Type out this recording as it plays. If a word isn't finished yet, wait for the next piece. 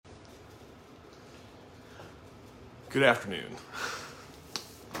Good afternoon.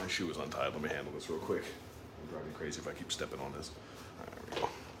 My shoe is untied. Let me handle this real quick. It'll drive me crazy if I keep stepping on this. All right, there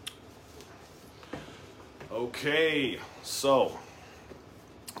we go. Okay, so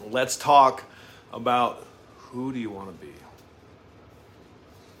let's talk about who do you want to be?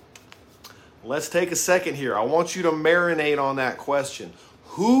 Let's take a second here. I want you to marinate on that question.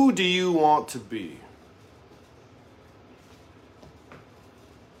 Who do you want to be?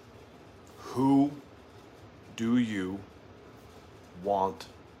 Who do you want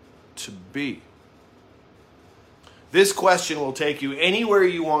to be? This question will take you anywhere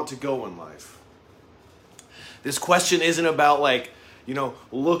you want to go in life. This question isn't about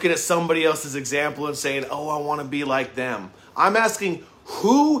looking at somebody else's example and saying, oh, I want to be like them. I'm asking,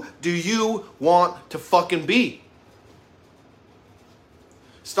 who do you want to fucking be?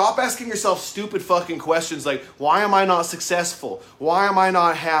 Stop asking yourself stupid fucking questions like, why am I not successful? Why am I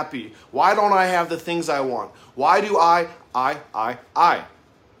not happy? Why don't I have the things I want? Why do I?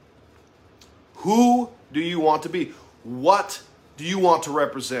 Who do you want to be? What do you want to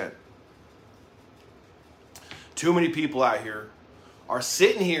represent? Too many people out here are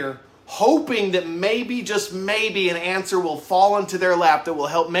sitting here hoping that maybe, just maybe, an answer will fall into their lap that will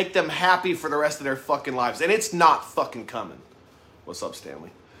help make them happy for the rest of their fucking lives. And it's not fucking coming. What's up,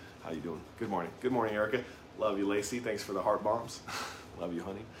 Stanley? How you doing? Good morning. Good morning, Erica. Love you, Lacey. Thanks for the heart bombs. Love you,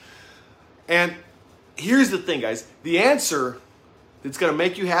 honey. And here's the thing, guys. The answer that's going to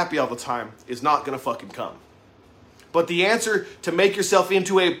make you happy all the time is not going to fucking come. But the answer to make yourself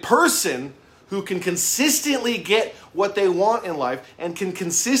into a person who can consistently get what they want in life and can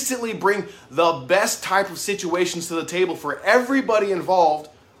consistently bring the best type of situations to the table for everybody involved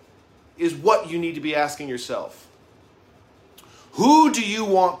is what you need to be asking yourself. Who do you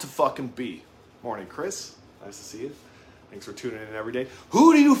want to fucking be? Morning, Chris. Nice to see you. Thanks for tuning in every day.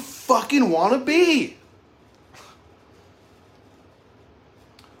 Who do you fucking want to be?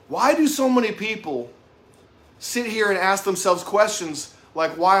 Why do so many people sit here and ask themselves questions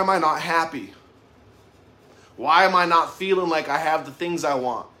like, why am I not happy? Why am I not feeling like I have the things I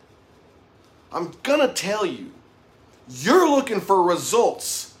want? I'm gonna tell you, you're looking for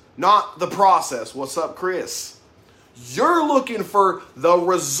results, not the process. What's up, Chris? You're looking for the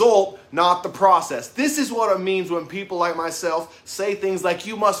result, not the process. This is what it means when people like myself say things like,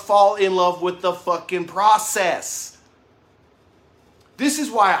 you must fall in love with the fucking process. This is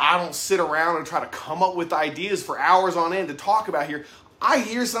why I don't sit around and try to come up with ideas for hours on end to talk about here. I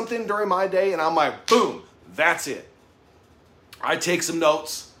hear something during my day and I'm like, boom, that's it. I take some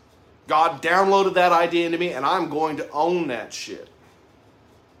notes. God downloaded that idea into me and I'm going to own that shit.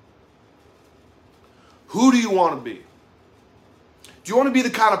 Who do you want to be? Do you want to be the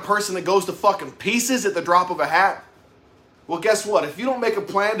kind of person that goes to fucking pieces at the drop of a hat? Well, guess what? If you don't make a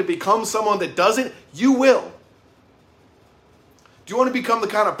plan to become someone that doesn't, you will. Do you want to become the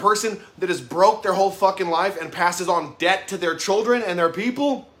kind of person that is broke their whole fucking life and passes on debt to their children and their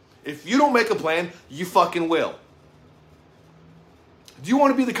people? If you don't make a plan, you fucking will. Do you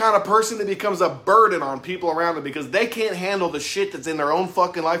want to be the kind of person that becomes a burden on people around them because they can't handle the shit that's in their own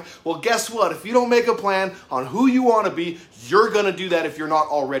fucking life? Well, guess what? If you don't make a plan on who you want to be, you're going to do that if you're not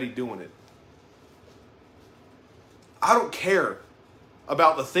already doing it. I don't care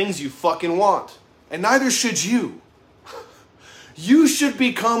about the things you fucking want, and neither should you. You should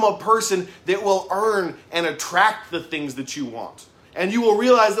become a person that will earn and attract the things that you want. And you will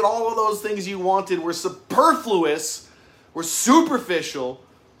realize that all of those things you wanted were superfluous, were superficial,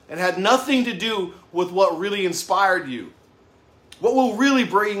 and had nothing to do with what really inspired you. What will really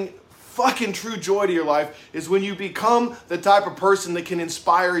bring fucking true joy to your life is when you become the type of person that can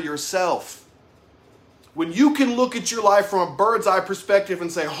inspire yourself. When you can look at your life from a bird's eye perspective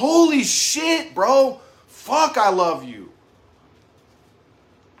and say, holy shit, bro, fuck, I love you.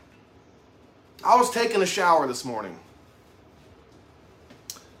 I was taking a shower this morning.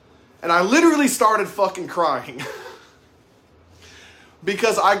 And I literally started fucking crying.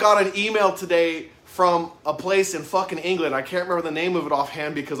 Because I got an email today from a place in fucking England. I can't remember the name of it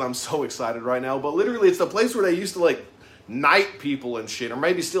offhand because I'm so excited right now. But literally it's the place where they used to knight people and shit. Or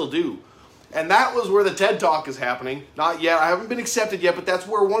maybe still do. And that was where the TED Talk is happening. Not yet. I haven't been accepted yet. But that's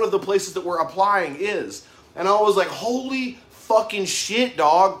where one of the places that we're applying is. And I was like, holy fucking shit,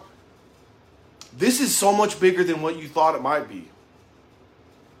 dog. This is so much bigger than what you thought it might be.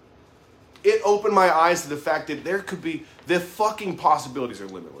 It opened my eyes to the fact that there could be, the fucking possibilities are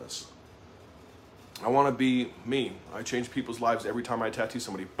limitless. I want to be me. I change people's lives every time I tattoo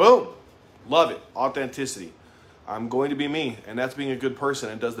somebody. Boom! Love it. Authenticity. I'm going to be me, and that's being a good person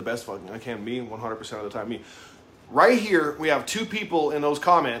and does the best fucking I can. Me, 100% of the time, me. Right here, we have two people in those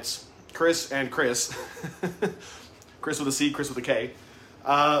comments, Chris and Chris, Chris with a C, Chris with a K,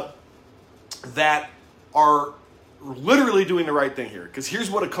 that are literally doing the right thing here. Because here's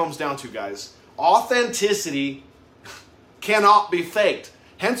what it comes down to, guys. Authenticity cannot be faked.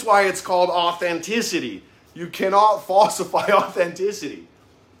 Hence why it's called authenticity. You cannot falsify authenticity.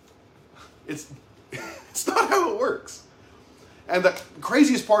 It's not how it works. And the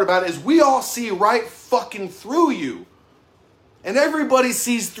craziest part about it is we all see right fucking through you. And everybody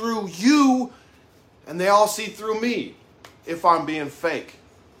sees through you, and they all see through me if I'm being fake.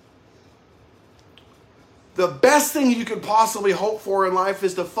 The best thing you could possibly hope for in life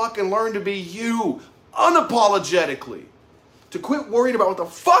is to fucking learn to be you unapologetically. To quit worrying about what the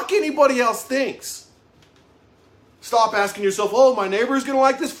fuck anybody else thinks. Stop asking yourself, oh, my neighbor's gonna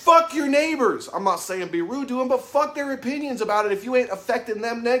like this. Fuck your neighbors. I'm not saying be rude to them, but fuck their opinions about it if you ain't affecting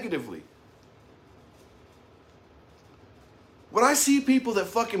them negatively. When I see people that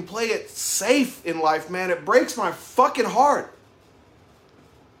fucking play it safe in life, man, it breaks my fucking heart.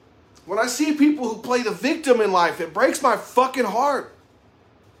 When I see people who play the victim in life, it breaks my fucking heart.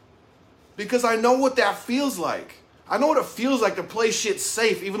 Because I know what that feels like. I know what it feels like to play shit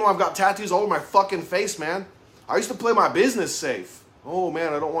safe, even though I've got tattoos all over my fucking face, man. I used to play my business safe. Oh,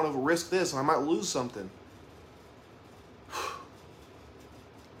 man, I don't want to risk this. I might lose something.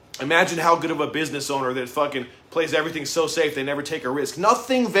 Imagine how good of a business owner that fucking plays everything so safe they never take a risk.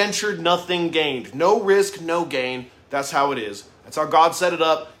 Nothing ventured, nothing gained. No risk, no gain. That's how it is. That's how God set it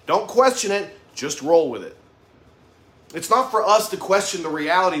up. Don't question it. Just roll with it. It's not for us to question the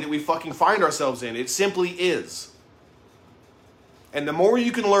reality that we fucking find ourselves in. It simply is. And the more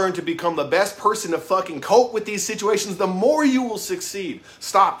you can learn to become the best person to fucking cope with these situations, the more you will succeed.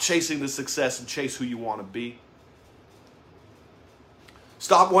 Stop chasing the success and chase who you want to be.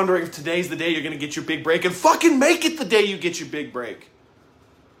 Stop wondering if today's the day you're going to get your big break, and fucking make it the day you get your big break.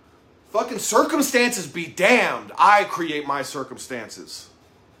 Fucking circumstances be damned. I create my circumstances.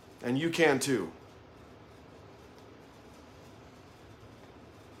 And you can too.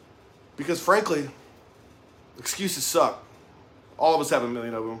 Because frankly, excuses suck. All of us have a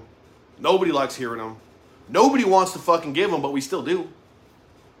million of them. Nobody likes hearing them. Nobody wants to fucking give them, but we still do.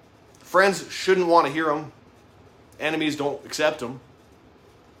 Friends shouldn't want to hear them. Enemies don't accept them.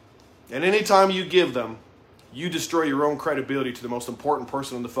 And anytime you give them, you destroy your own credibility to the most important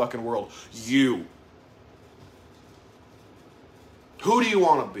person in the fucking world. You. Who do you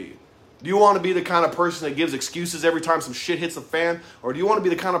want to be? Do you want to be the kind of person that gives excuses every time some shit hits the fan? Or do you want to be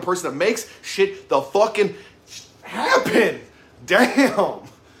the kind of person that makes shit the fucking happen? Damn.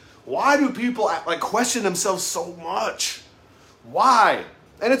 Why do people question themselves so much? Why?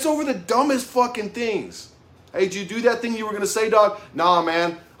 And it's over the dumbest fucking things. Hey, did you do that thing you were going to say, dog? Nah,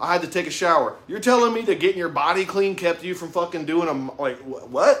 man. I had to take a shower. You're telling me that getting your body clean kept you from fucking doing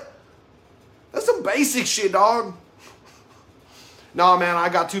what? That's some basic shit, dog. Nah, man, I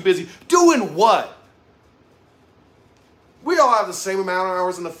got too busy. Doing what? We all have the same amount of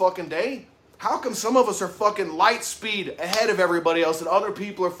hours in the fucking day. How come some of us are fucking light speed ahead of everybody else and other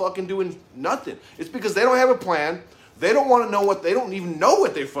people are fucking doing nothing? It's because they don't have a plan. They don't want to know they don't even know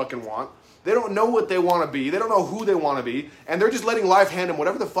what they fucking want. They don't know what they want to be. They don't know who they want to be. And they're just letting life hand them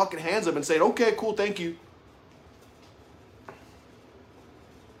whatever the fucking hands them and saying, okay, cool, thank you.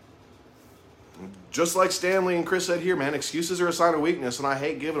 Just like Stanley and Chris said here, man, excuses are a sign of weakness, and I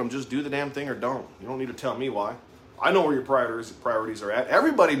hate giving them. Just do the damn thing or don't. You don't need to tell me why. I know where your priorities are at.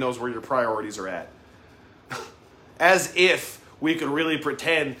 Everybody knows where your priorities are at. As if we could really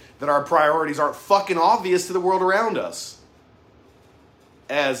pretend that our priorities aren't fucking obvious to the world around us.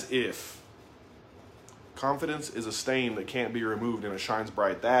 As if. Confidence is a stain that can't be removed and it shines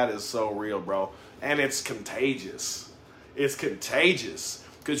bright. That is so real, bro. And it's contagious. It's contagious.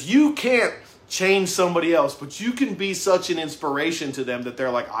 Because you can't change somebody else, but you can be such an inspiration to them that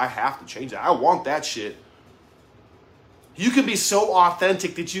they're like, I have to change that. I want that shit. You can be so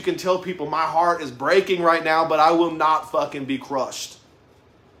authentic that you can tell people my heart is breaking right now, but I will not fucking be crushed.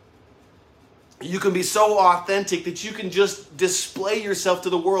 You can be so authentic that you can just display yourself to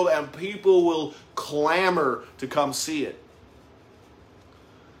the world and people will clamor to come see it.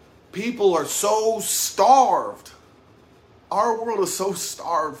 People are so starved. Our world is so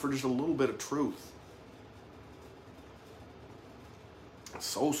starved for just a little bit of truth.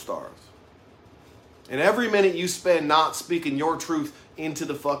 So starved. And every minute you spend not speaking your truth into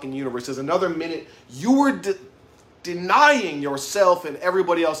the fucking universe is another minute you are denying yourself and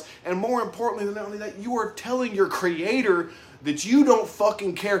everybody else. And more importantly than only that, you are telling your creator that you don't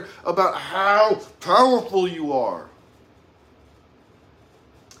fucking care about how powerful you are.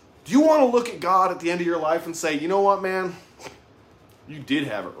 Do you want to look at God at the end of your life and say, you know what, man? You did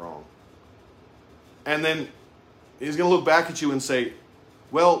have it wrong. And then He's going to look back at you and say,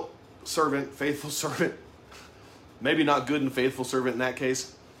 well, servant, faithful servant, maybe not good and faithful servant in that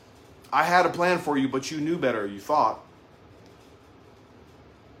case. I had a plan for you, but you knew better, you thought.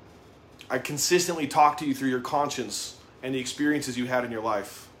 I consistently talked to you through your conscience and the experiences you had in your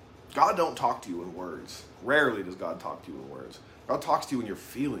life. God don't talk to you in words. Rarely does God talk to you in words. God talks to you in your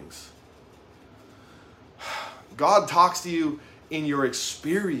feelings. God talks to you in your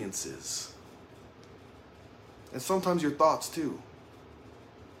experiences. And sometimes your thoughts too.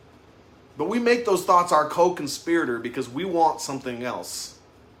 But we make those thoughts our co-conspirator because we want something else.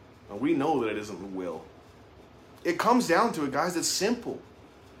 And we know that it isn't the will. It comes down to it, guys. It's simple.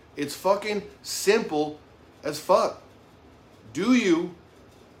 It's fucking simple as fuck. Do you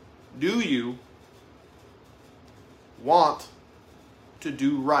want to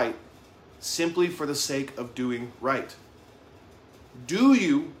do right simply for the sake of doing right? Do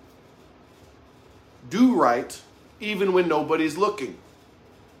you do right even when nobody's looking?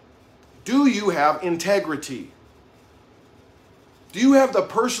 Do you have integrity? Do you have the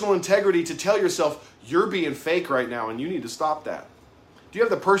personal integrity to tell yourself you're being fake right now and you need to stop that? Do you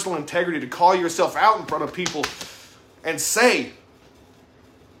have the personal integrity to call yourself out in front of people and say,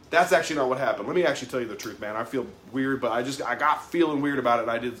 that's actually not what happened? Let me actually tell you the truth, man. I feel weird, but I got feeling weird about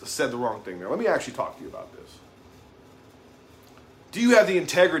it and said the wrong thing there. Let me actually talk to you about this. Do you have the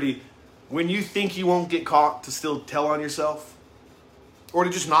integrity when you think you won't get caught to still tell on yourself? Or to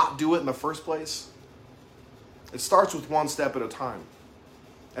just not do it in the first place? It starts with one step at a time.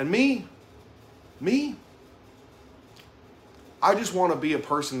 And me, I just want to be a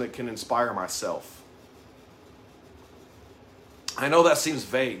person that can inspire myself. I know that seems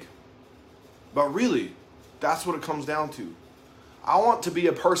vague, but really, that's what it comes down to. I want to be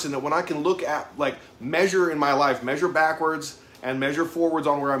a person that when I can look at, measure in my life, measure backwards and measure forwards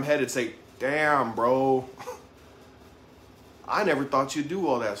on where I'm headed, say, damn, bro, I never thought you'd do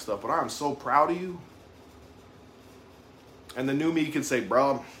all that stuff, but I'm so proud of you. And the new me can say,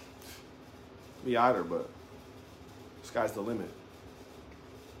 bro, me either, but sky's the limit.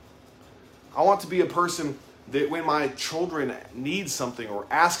 I want to be a person that when my children need something or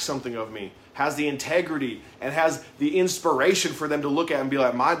ask something of me, has the integrity and has the inspiration for them to look at and be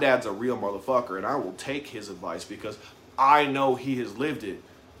like, my dad's a real motherfucker and I will take his advice because I know he has lived it.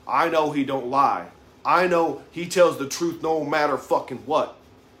 I know he don't lie. I know he tells the truth no matter fucking what.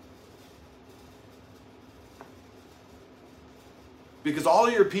 Because all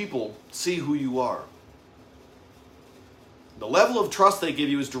your people see who you are. The level of trust they give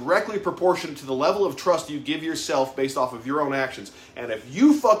you is directly proportionate to the level of trust you give yourself based off of your own actions. And if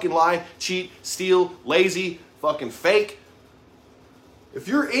you fucking lie, cheat, steal, lazy, fucking fake, if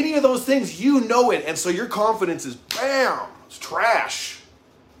you're any of those things, you know it. And so your confidence is, bam, it's trash.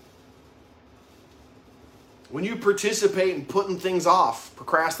 When you participate in putting things off,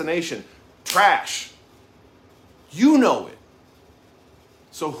 procrastination, trash. You know it.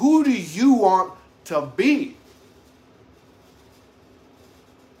 So who do you want to be?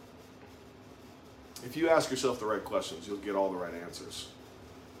 If you ask yourself the right questions, you'll get all the right answers.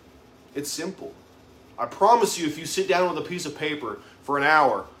 It's simple. I promise you, if you sit down with a piece of paper for an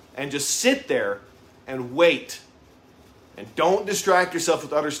hour and just sit there and wait, and don't distract yourself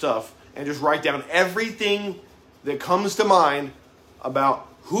with other stuff, and just write down everything that comes to mind about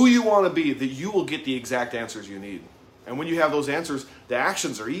who you want to be, that you will get the exact answers you need. And when you have those answers, the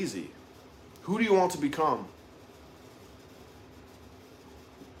actions are easy. Who do you want to become?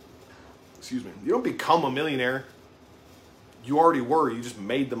 Excuse me. You don't become a millionaire. You already were. You just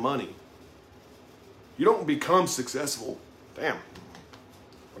made the money. You don't become successful. Damn.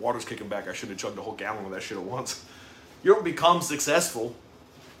 The water's kicking back. I shouldn't have chugged a whole gallon of that shit at once. You don't become successful.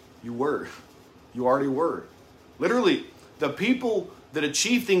 You were. You already were. Literally, the people that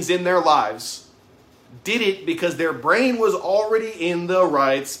achieve things in their lives did it because their brain was already in the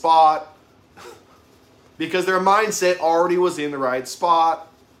right spot. Because their mindset already was in the right spot.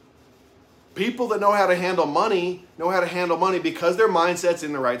 People that know how to handle money because their mindset's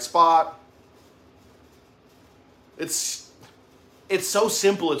in the right spot. It's so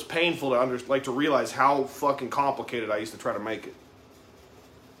simple, it's painful to realize how fucking complicated I used to try to make it.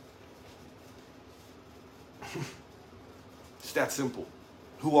 It's that simple.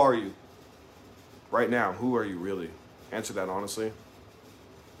 Who are you? Right now, who are you really? Answer that honestly.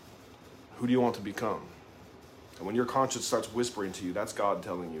 Who do you want to become? And when your conscience starts whispering to you, that's God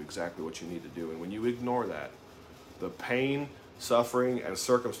telling you exactly what you need to do. And when you ignore that, the pain, suffering, and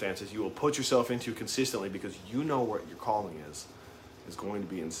circumstances you will put yourself into consistently because you know what your calling is going to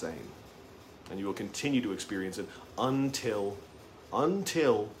be insane. And you will continue to experience it until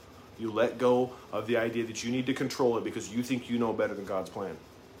You let go of the idea that you need to control it because you think you know better than God's plan.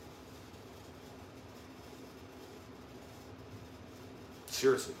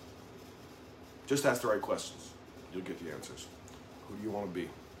 Seriously. Just ask the right questions. You'll get the answers. Who do you want to be?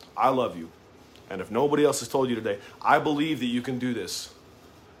 I love you. And if nobody else has told you today, I believe that you can do this.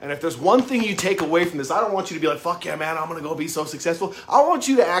 And if there's one thing you take away from this, I don't want you to be like, fuck yeah, man, I'm going to go be so successful. I want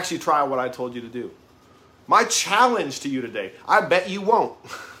you to actually try what I told you to do. My challenge to you today, I bet you won't.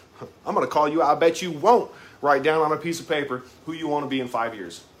 I'm going to call you out. I bet you won't write down on a piece of paper who you want to be in 5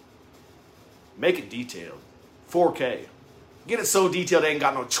 years. Make it detailed. 4K. Get it so detailed it ain't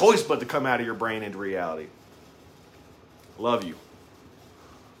got no choice but to come out of your brain into reality. Love you.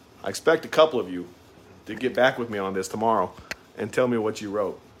 I expect a couple of you to get back with me on this tomorrow and tell me what you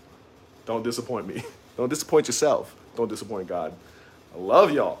wrote. Don't disappoint me. Don't disappoint yourself. Don't disappoint God. I love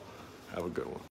y'all. Have a good one.